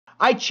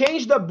I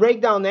changed the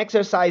breakdown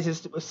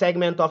exercises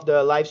segment of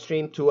the live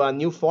stream to a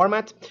new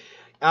format.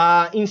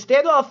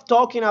 Instead of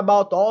talking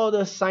about all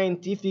the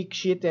scientific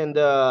shit and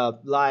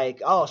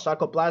like, oh,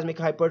 sarcoplasmic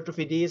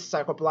hypertrophy this,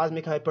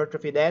 sarcoplasmic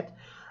hypertrophy that,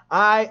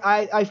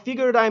 I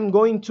figured I'm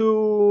going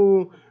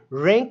to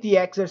rank the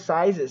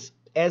exercises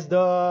as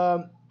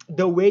the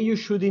way you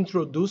should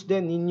introduce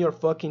them in your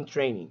fucking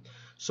training.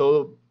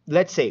 So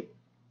let's say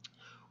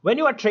when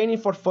you are training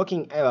for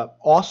fucking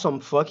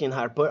awesome fucking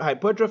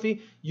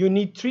hypertrophy, you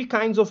need three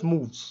kinds of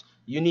moves.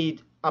 You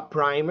need a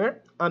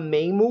primer, a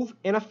main move,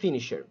 and a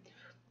finisher,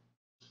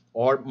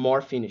 or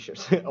more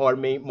finishers, or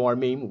more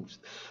main moves.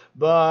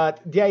 But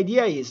the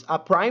idea is a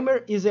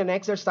primer is an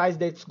exercise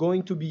that's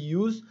going to be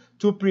used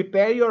to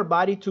prepare your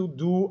body to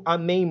do a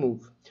main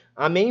move.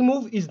 A main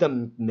move is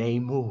the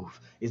main move.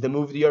 Is the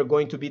move you're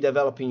going to be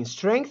developing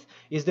strength.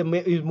 Is the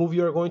move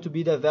you're going to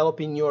be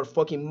developing your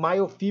fucking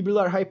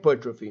myofibrillar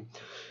hypertrophy.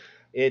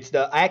 It's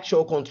the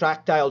actual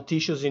contractile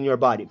tissues in your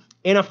body.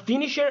 And a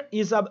finisher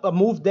is a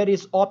move that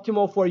is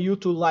optimal for you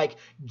to like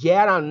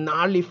get a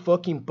gnarly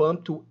fucking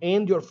pump to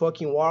end your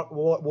fucking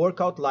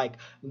workout. Like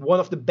one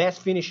of the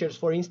best finishers,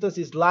 for instance,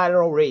 is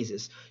lateral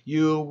raises.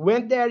 You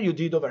went there, you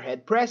did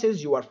overhead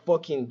presses, you are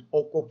fucking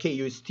okay,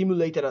 you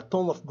stimulated a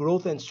ton of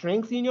growth and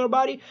strength in your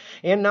body,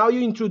 and now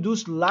you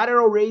introduce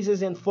lateral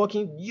raises and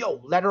fucking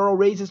lateral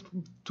raises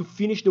to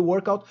finish the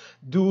workout.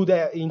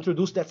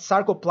 Introduce that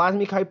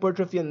sarcoplasmic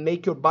hypertrophy and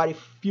make your body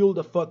fill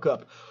the fuck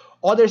up.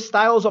 Other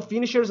styles of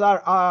finishers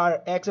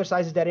are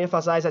exercises that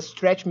emphasize a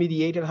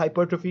stretch-mediated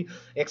hypertrophy,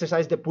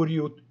 exercises that put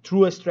you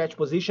through a stretch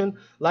position,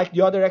 like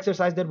the other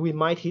exercise that we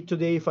might hit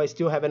today if I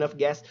still have enough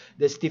gas,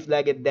 the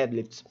stiff-legged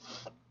deadlifts.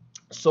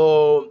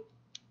 So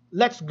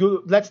let's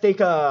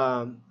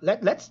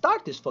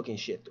start this fucking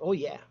shit. Oh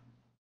yeah.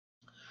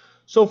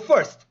 So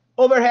first,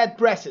 overhead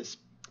presses.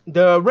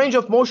 The range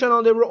of motion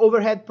on the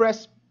overhead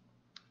press,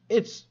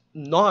 it's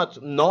not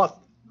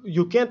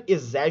you can't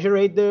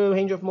exaggerate the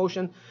range of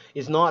motion.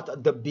 It's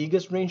not the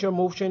biggest range of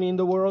motion in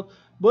the world,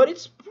 but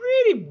it's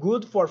pretty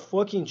good for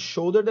fucking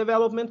shoulder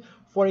development.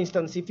 For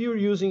instance, if you're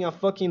using a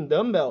fucking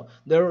dumbbell,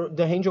 the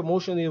range of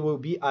motion it will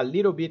be a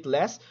little bit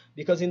less,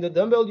 because in the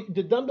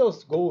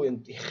dumbbells go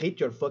and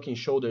hit your fucking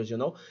shoulders, you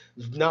know.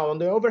 Now on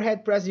the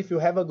overhead press, if you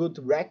have a good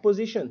rack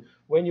position,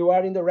 when you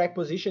are in the rack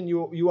position,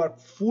 you are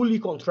fully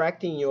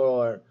contracting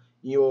your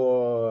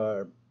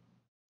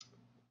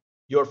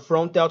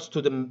front delts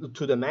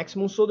to the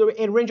maximum. So the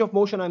range of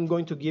motion, I'm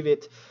going to give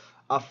it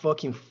a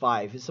fucking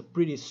 5. It's a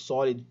pretty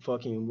solid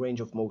fucking range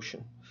of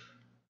motion.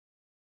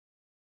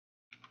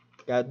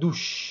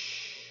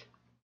 Gadoosh.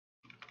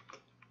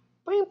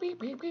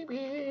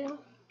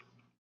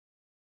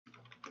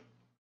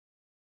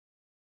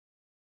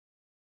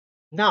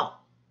 Now,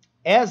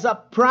 as a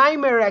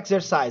primer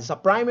exercise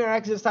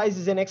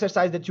is an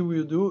exercise that you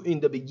will do in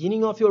the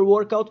beginning of your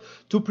workout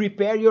to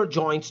prepare your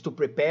joints, to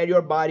prepare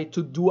your body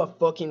to do a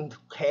fucking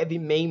heavy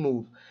main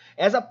move.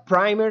 As a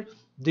primer,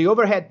 the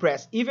overhead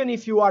press, even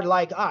if you are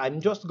like, I'm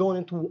just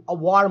going to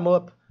warm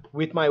up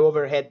with my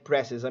overhead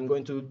presses, I'm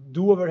going to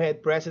do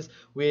overhead presses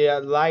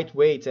with light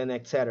weights and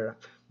etc.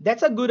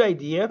 That's a good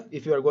idea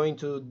if you are going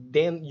to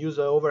then use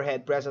an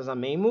overhead press as a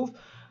main move,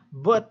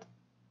 but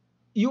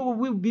you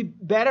will be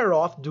better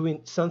off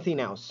doing something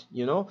else,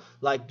 you know,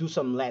 like do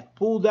some lat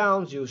pull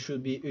downs.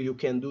 You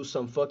can do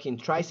some fucking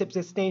triceps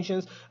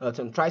extensions,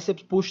 some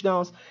triceps push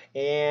downs,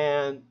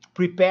 and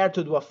prepare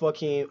to do a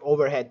fucking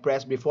overhead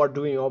press before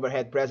doing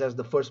overhead press as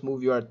the first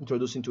move you are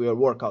introducing to your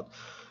workout.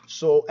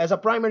 So as a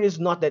primer, is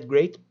not that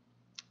great.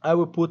 I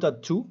will put a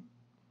 2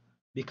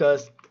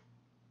 because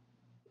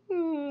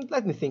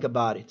let me think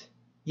about it.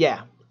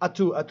 Yeah, a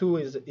 2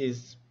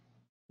 is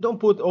don't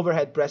put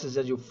overhead presses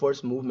as your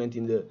first movement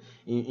in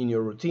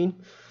your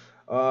routine.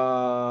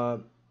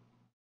 Thoughts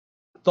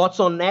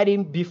on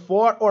adding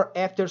before or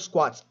after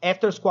squats?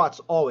 After squats,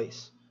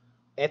 always.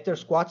 After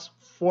squats,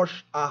 for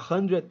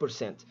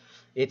 100%.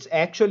 It's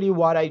actually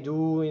what I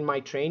do in my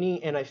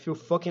training, and I feel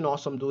fucking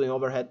awesome doing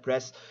overhead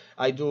press.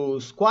 I do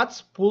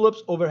squats,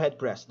 pull-ups, overhead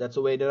press. That's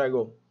the way that I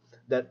go.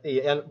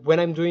 And when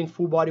I'm doing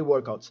full body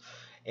workouts.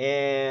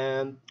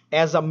 And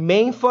as a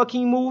main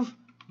fucking move,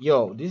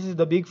 yo, this is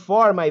the big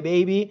 4, my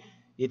baby.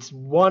 It's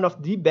one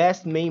of the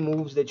best main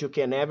moves that you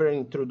can ever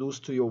introduce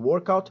to your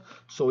workout.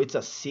 So it's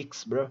a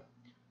 6, bro.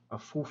 A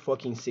full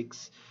fucking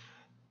 6.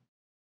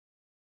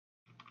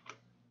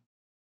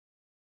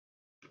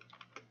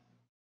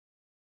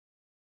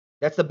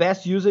 That's the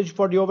best usage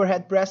for the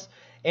overhead press.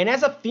 And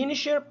as a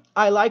finisher,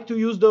 I like to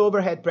use the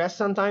overhead press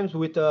sometimes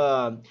with,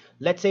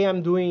 let's say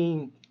I'm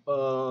doing,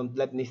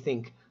 let me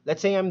think. Let's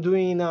say I'm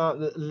doing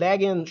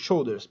leg and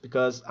shoulders,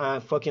 because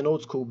I'm fucking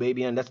old school,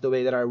 baby, and that's the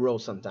way that I roll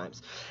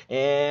sometimes.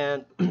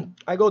 And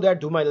I go there,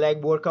 do my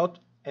leg workout,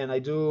 and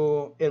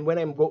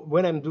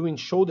when I'm doing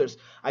shoulders,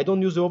 I don't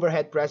use the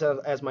overhead press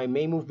as my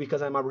main move,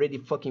 because I'm already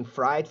fucking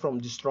fried from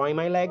destroying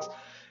my legs,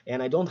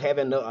 and I don't have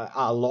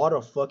a lot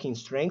of fucking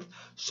strength.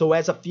 So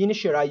as a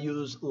finisher, I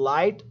use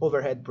light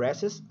overhead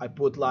presses. I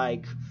put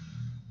like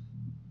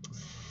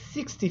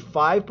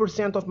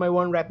 65% of my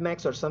 1 rep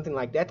max or something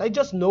like that. I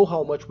just know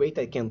how much weight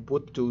I can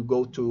put to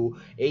go to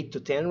 8 to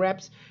 10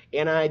 reps,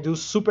 and I do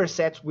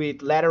supersets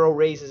with lateral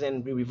raises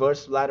and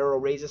reverse lateral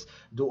raises,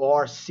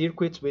 or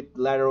circuits with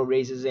lateral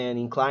raises and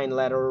inclined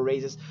lateral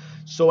raises.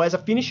 So as a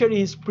finisher, it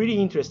is pretty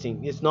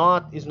interesting. It's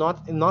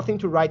nothing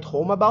to write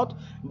home about,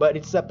 but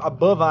it's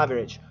above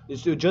average.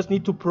 You just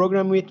need to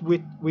program it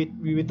with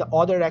the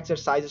other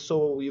exercises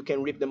so you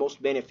can reap the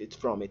most benefits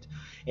from it.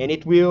 And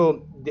it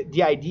will,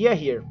 the idea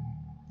here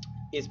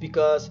is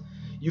because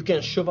you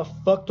can shove a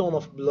fuck ton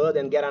of blood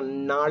and get a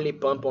gnarly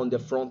pump on the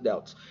front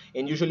delts.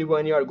 And usually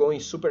when you are going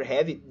super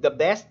heavy, the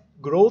best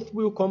growth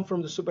will come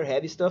from the super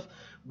heavy stuff,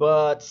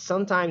 but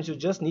sometimes you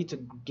just need to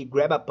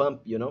grab a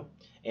pump, you know?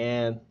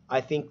 And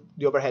I think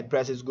the overhead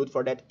press is good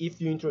for that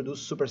if you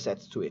introduce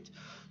supersets to it.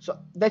 So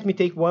let me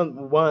take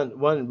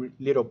one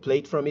little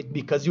plate from it,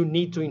 because you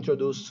need to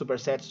introduce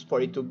supersets for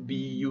it to be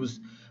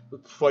used,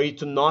 for it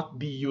to not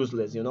be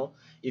useless, you know?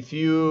 If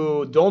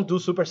you don't do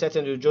supersets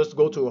and you just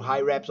go to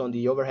high reps on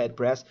the overhead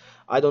press,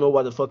 I don't know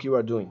what the fuck you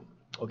are doing,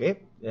 okay?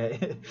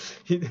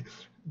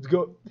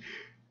 Go.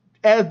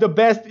 As the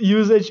best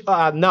usage,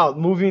 now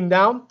moving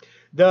down,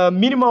 the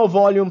minimal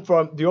volume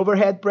from the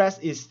overhead press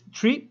is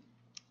 3.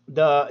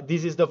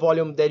 This is the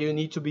volume that you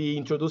need to be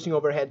introducing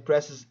overhead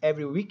presses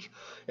every week.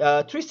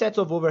 3 sets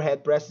of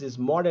overhead presses is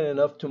more than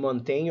enough to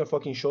maintain your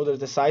fucking shoulders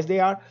the size they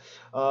are.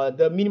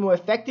 The minimum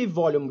effective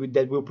volume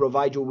that will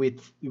provide you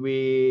with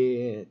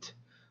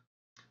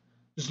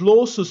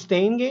slow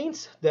sustained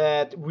gains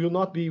that will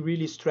not be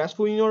really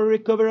stressful in your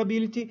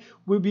recoverability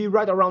will be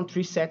right around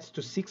 3 sets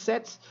to 6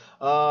 sets.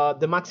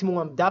 The maximum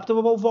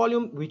adaptable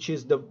volume, which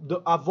is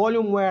a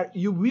volume where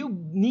you will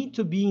need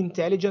to be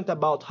intelligent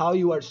about how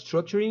you are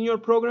structuring your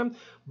program,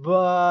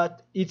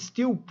 but it's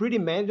still pretty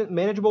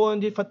manageable in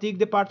the fatigue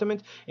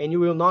department, and you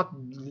will not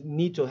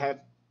need to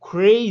have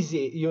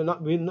crazy, you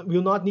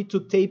will not need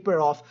to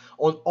taper off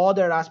on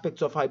other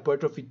aspects of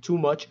hypertrophy too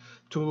much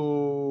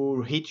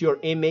to hit your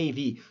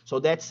MAV. So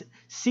that's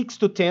 6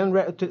 to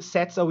 10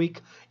 sets a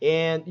week.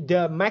 And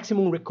the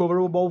maximum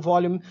recoverable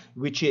volume,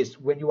 which is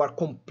when you are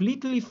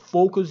completely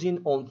focusing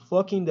on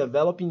fucking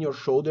developing your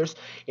shoulders,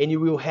 and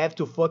you will have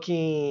to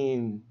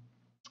fucking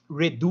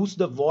reduce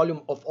the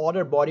volume of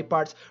other body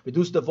parts,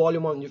 reduce the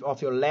volume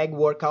of your leg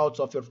workouts,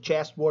 of your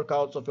chest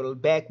workouts, of your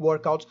back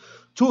workouts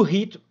to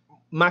hit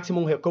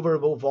maximum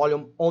recoverable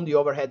volume on the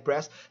overhead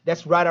press.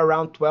 That's right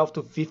around 12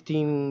 to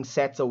 15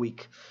 sets a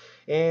week.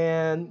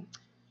 And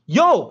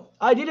yo,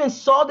 I didn't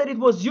saw that it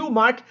was you,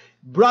 Mark.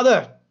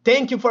 Brother,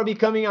 thank you for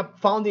becoming a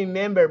founding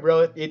member,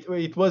 bro.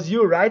 It was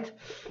you, right?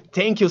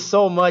 Thank you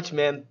so much,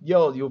 man.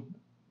 Yo,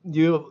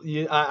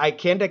 I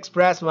can't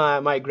express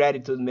my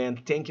gratitude, man.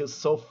 Thank you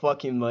so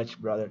fucking much,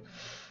 brother.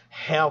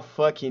 Hell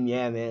fucking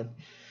yeah, man.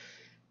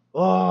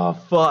 Oh,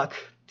 fuck.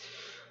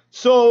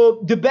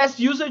 So the best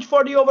usage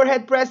for the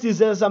overhead press is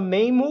as a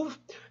main move.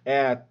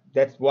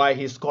 That's why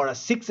he scored a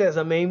 6 as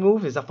a main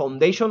move. It's a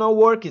foundational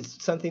work.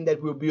 It's something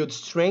that will build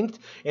strength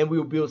and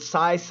will build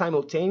size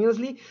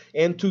simultaneously.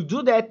 And to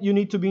do that, you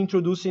need to be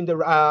introducing the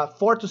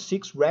 4 to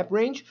 6 rep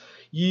range.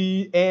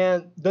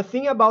 And the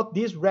thing about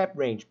this rep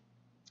range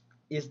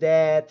is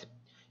that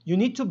you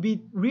need to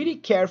be really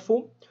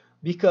careful,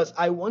 because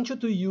I want you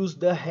to use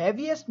the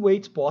heaviest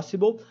weights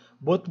possible,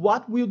 but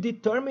what will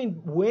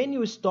determine when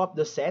you stop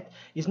the set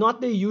is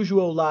not the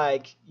usual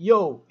like,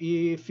 yo,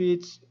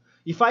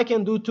 if I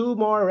can do 2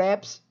 more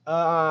reps,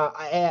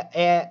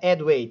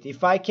 add weight.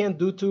 If I can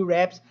do 2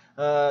 reps,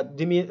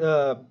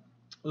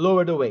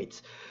 lower the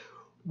weights.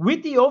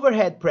 With the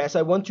overhead press,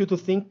 I want you to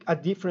think a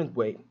different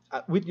way.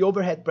 With the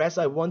overhead press,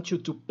 I want you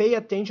to pay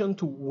attention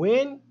to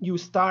when you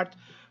start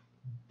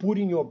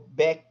putting your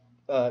back,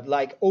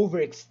 like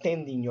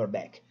overextending your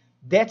back.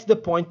 That's the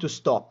point to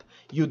stop.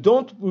 You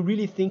don't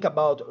really think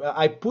about,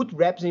 I put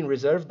reps in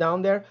reserve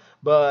down there,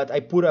 but I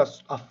put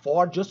a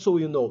 4 just so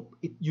you know.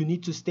 You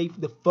need to stay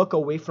the fuck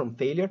away from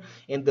failure.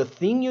 And the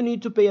thing you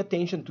need to pay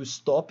attention to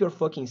stop your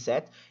fucking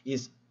set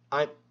is,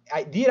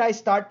 did I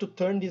start to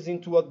turn this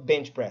into a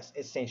bench press,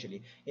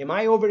 essentially? Am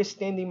I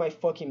overextending my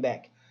fucking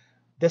back?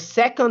 The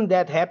second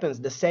that happens,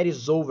 the set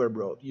is over,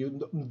 bro.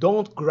 You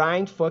don't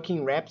grind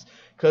fucking reps,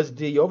 because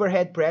the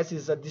overhead press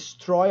is a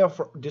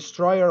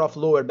destroyer of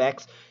lower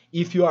backs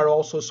if you are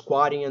also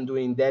squatting and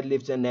doing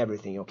deadlifts and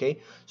everything,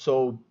 okay?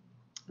 So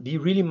be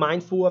really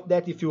mindful of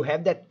that. If you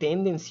have that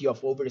tendency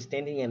of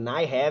overextending, and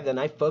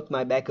I fucked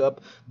my back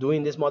up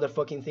doing this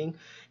motherfucking thing,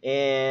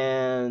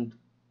 and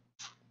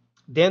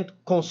then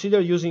consider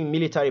using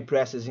military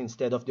presses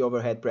instead of the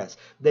overhead press.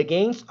 The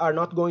gains are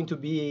not going to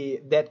be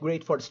that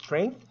great for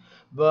strength,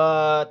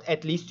 but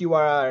at least you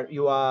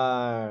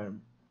are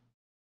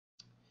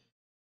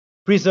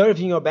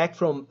preserving your back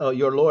from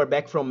your lower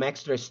back from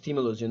extra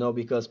stimulus, you know,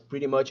 because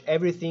pretty much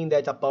everything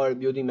that a power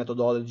building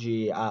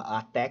methodology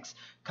attacks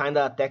kind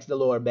of attacks the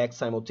lower back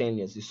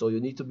simultaneously. So you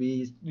need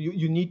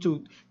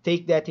to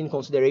take that in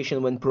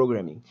consideration when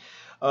programming.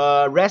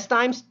 Rest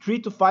times 3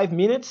 to 5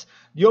 minutes.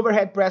 The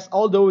overhead press,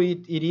 although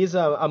it is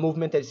a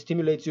movement that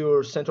stimulates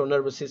your central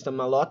nervous system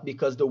a lot,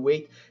 because the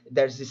weight,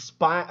 there's this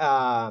spine,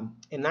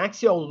 an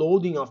axial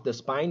loading of the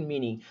spine,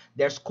 meaning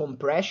there's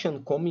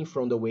compression coming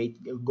from the weight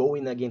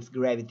going against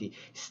gravity,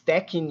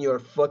 stacking your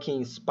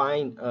fucking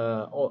spine,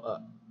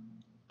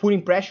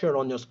 putting pressure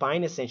on your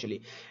spine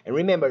essentially. And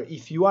remember,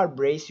 if you are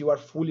braced, you are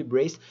fully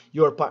braced,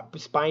 your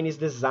spine is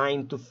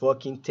designed to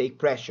fucking take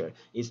pressure.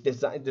 It's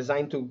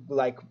designed to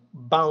like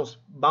bounce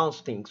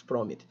things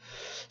from it.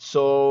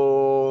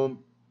 So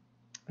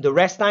the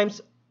rest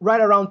times right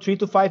around 3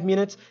 to 5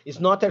 minutes. It's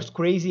not as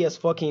crazy as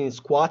fucking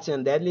squats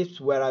and deadlifts,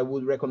 where I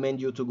would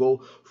recommend you to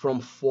go from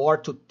 4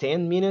 to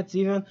 10 minutes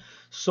even.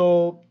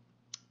 So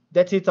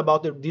that's it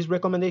about these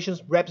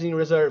recommendations. Reps in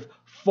reserve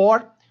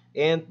 4,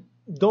 and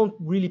don't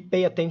really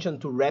pay attention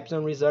to reps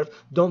in reserve.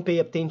 Don't pay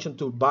attention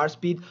to bar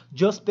speed.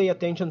 Just pay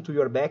attention to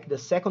your back. The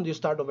second you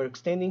start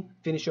overextending,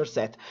 finish your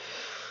set.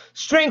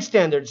 Strength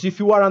standards. If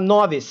you are a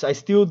novice,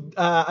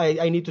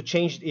 I need to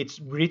change. It's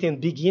written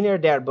beginner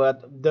there,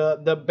 but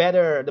the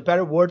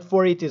better word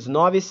for it is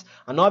novice.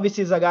 A novice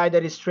is a guy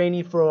that is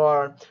training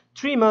for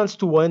 3 months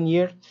to 1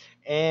 year.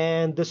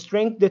 And the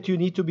strength that you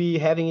need to be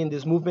having in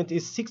this movement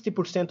is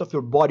 60% of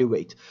your body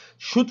weight.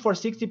 Shoot for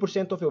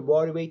 60% of your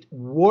body weight.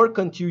 Work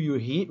until you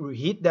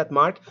hit that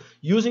mark,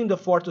 using the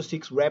 4 to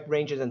 6 rep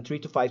ranges and 3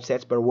 to 5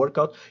 sets per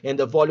workout, and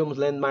the volume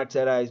landmarks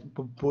that I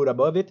put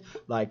above it,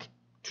 like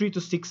 3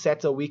 to 6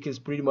 sets a week is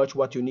pretty much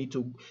what you need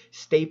to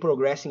stay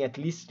progressing, at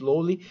least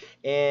slowly.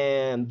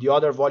 And the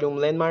other volume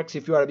landmarks,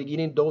 if you are a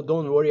beginner,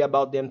 don't worry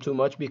about them too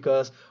much,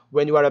 because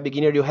when you are a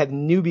beginner, you have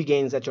newbie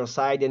gains at your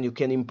side and you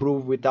can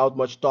improve without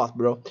much thought,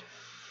 bro.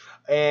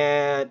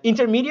 And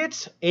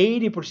intermediates,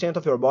 80%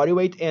 of your body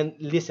weight. And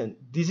listen,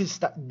 this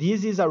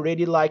is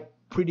already like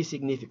pretty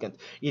significant.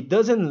 It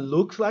doesn't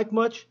look like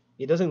much.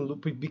 It doesn't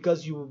look,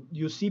 because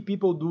you see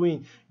people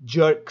doing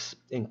jerks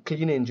and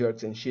clean and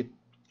jerks and shit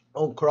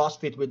on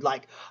CrossFit with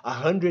like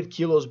 100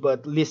 kilos,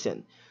 but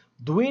listen,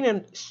 doing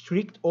a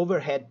strict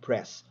overhead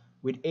press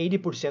with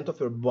 80% of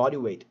your body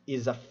weight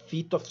is a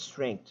feat of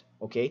strength,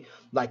 okay?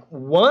 Like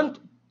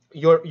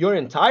your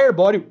entire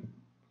body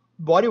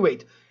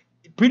weight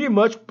pretty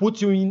much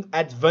puts you in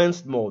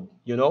advanced mode,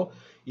 you know?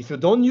 If you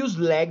don't use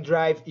leg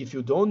drive, if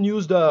you don't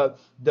use the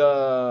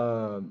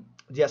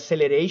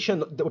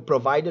acceleration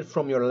provided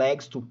from your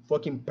legs to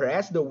fucking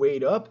press the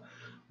weight up,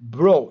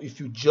 bro,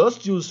 if you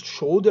just use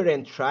shoulder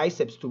and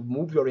triceps to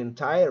move your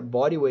entire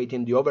body weight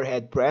in the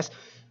overhead press,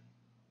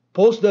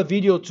 post the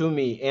video to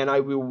me and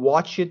I will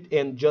watch it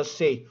and just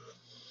say,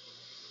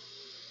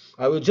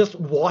 I will just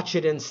watch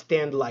it and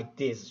stand like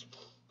this.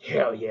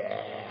 Hell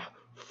yeah,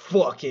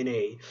 fucking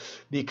A.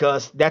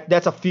 Because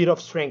that's a feat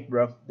of strength,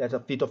 bro. That's a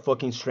feat of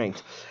fucking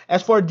strength.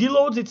 As for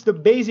deloads, it's the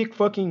basic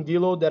fucking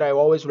deload that I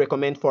always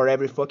recommend for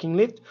every fucking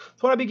lift.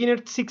 For a beginner,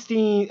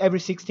 every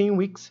 16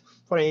 weeks.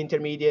 For an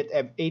intermediate,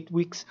 every 8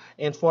 weeks.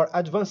 And for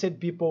advanced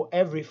people,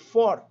 every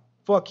 4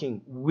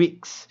 fucking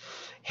weeks.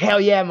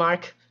 Hell yeah,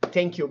 Mark.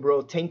 Thank you,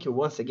 bro. Thank you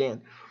once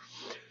again.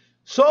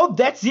 So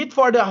that's it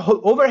for the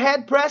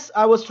overhead press.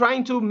 I was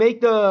trying to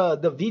make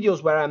the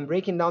videos where I'm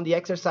breaking down the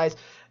exercise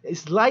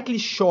slightly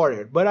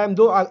shorter, but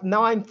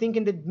now I'm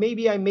thinking that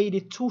maybe I made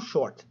it too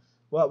short.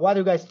 Well, what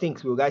do you guys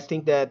think? Do you guys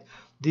think that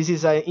this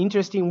is an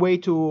interesting way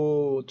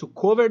to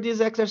cover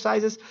these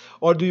exercises,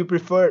 or do you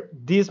prefer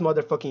this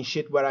motherfucking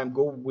shit where I'm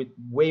going with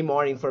way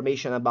more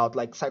information about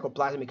like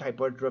sarcoplasmic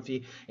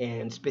hypertrophy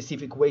and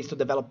specific ways to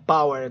develop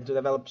power and to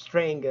develop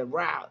strength and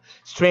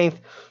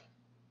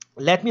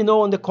Let me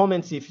know on the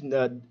comments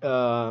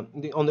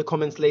on the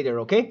comments later,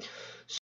 okay?